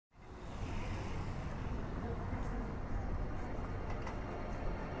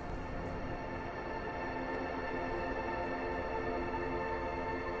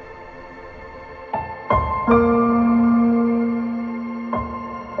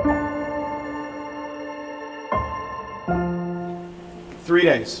3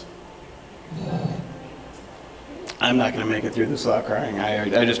 days. I'm not going to make it through this without crying.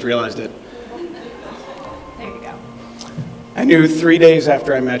 I just realized it. There you go. I knew 3 days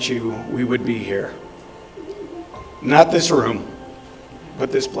after I met you, we would be here. Not this room,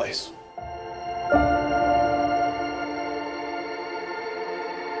 but this place.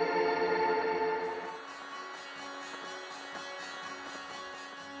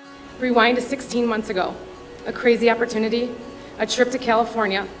 Rewind to 16 months ago. A crazy opportunity, a trip to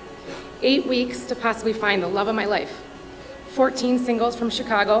California, 8 weeks to possibly find the love of my life, 14 singles from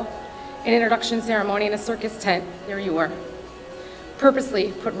Chicago, an introduction ceremony in a circus tent, there you were.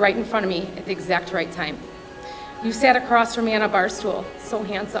 Purposely put right in front of me at the exact right time. You sat across from me on a bar stool, so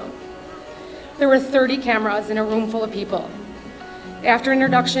handsome. There were 30 cameras in a room full of people. After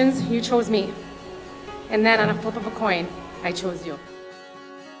introductions, you chose me. And then on a flip of a coin, I chose you.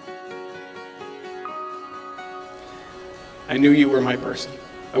 I knew you were my person.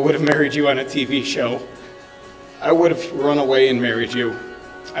 I would have married you on a TV show. I would have run away and married you.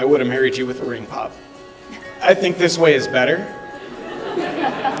 I would have married you with a ring pop. I think this way is better.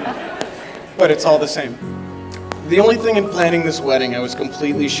 But it's all the same. The only thing in planning this wedding I was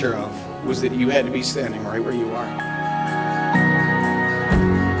completely sure of was that you had to be standing right where you are.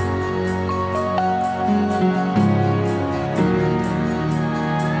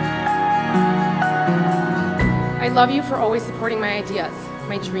 I love you for always supporting my ideas,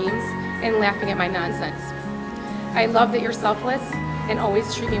 my dreams, and laughing at my nonsense. I love that you're selfless and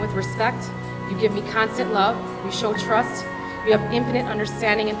always treat me with respect. You give me constant love, you show trust, you have infinite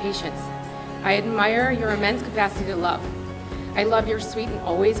understanding and patience. I admire your immense capacity to love. I love your sweet and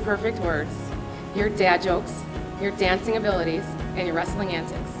always perfect words, your dad jokes, your dancing abilities, and your wrestling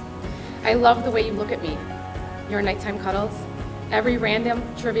antics. I love the way you look at me, your nighttime cuddles, every random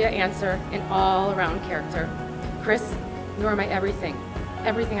trivia answer, and all-around character. Chris, you are my everything,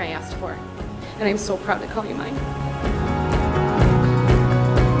 everything I asked for, and I'm so proud to call you mine.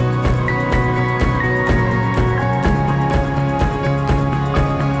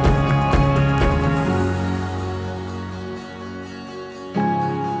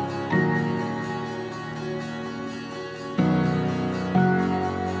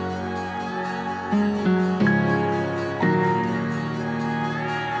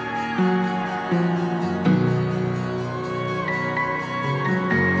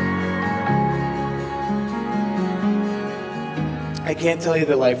 I can't tell you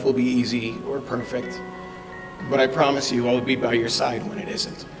that life will be easy or perfect, but I promise you I will be by your side when it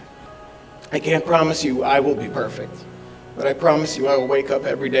isn't. I can't promise you I will be perfect, but I promise you I will wake up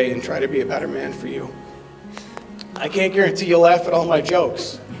every day and try to be a better man for you. I can't guarantee you'll laugh at all my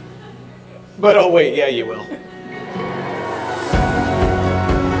jokes, but oh wait, yeah, you will.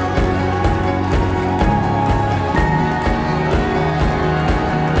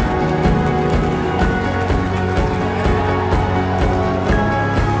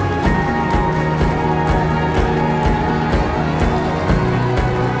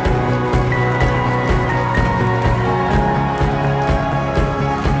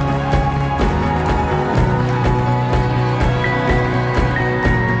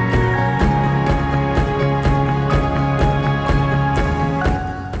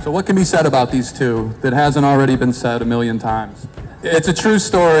 What can be said about these two that hasn't already been said a million times? It's a true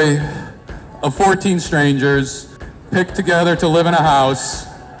story of 14 strangers picked together to live in a house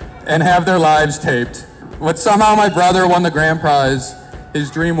and have their lives taped. But somehow my brother won the grand prize, his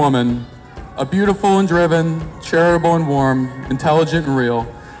dream woman, a beautiful and driven, charitable and warm, intelligent and real,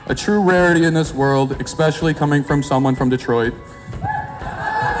 a true rarity in this world, especially coming from someone from Detroit.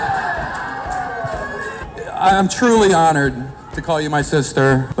 I'm truly honored to call you my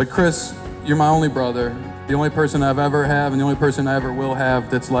sister, but Chris, you're my only brother, the only person I've ever have and the only person I ever will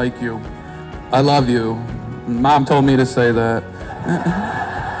have that's like you. I love you. Mom told me to say that.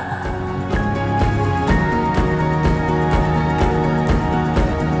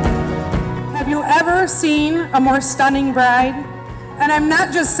 Have you ever seen a more stunning bride? And I'm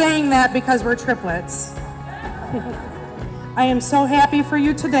not just saying that because we're triplets. I am so happy for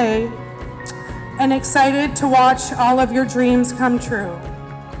you today and excited to watch all of your dreams come true.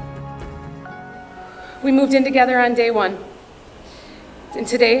 We moved in together on day one. And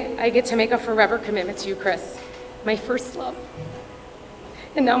today, I get to make a forever commitment to you, Chris. My first love.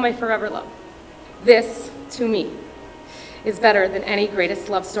 And now my forever love. This, to me, is better than any greatest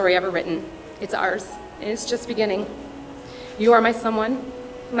love story ever written. It's ours, and it's just beginning. You are my someone,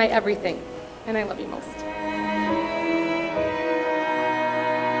 my everything, and I love you most.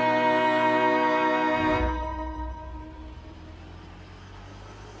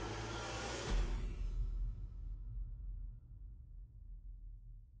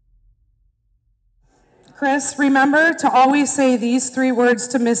 Chris, remember to always say these 3 words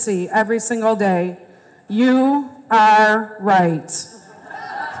to Missy every single day. You are right.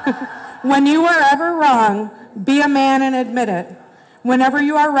 When you are ever wrong, be a man and admit it. Whenever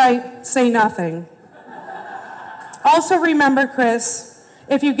you are right, say nothing. Also remember, Chris,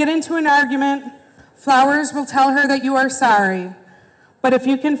 if you get into an argument, Flowers will tell her that you are sorry. But if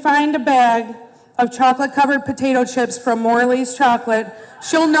you can find a bag of chocolate-covered potato chips from Morley's Chocolate,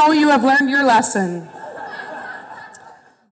 she'll know you have learned your lesson.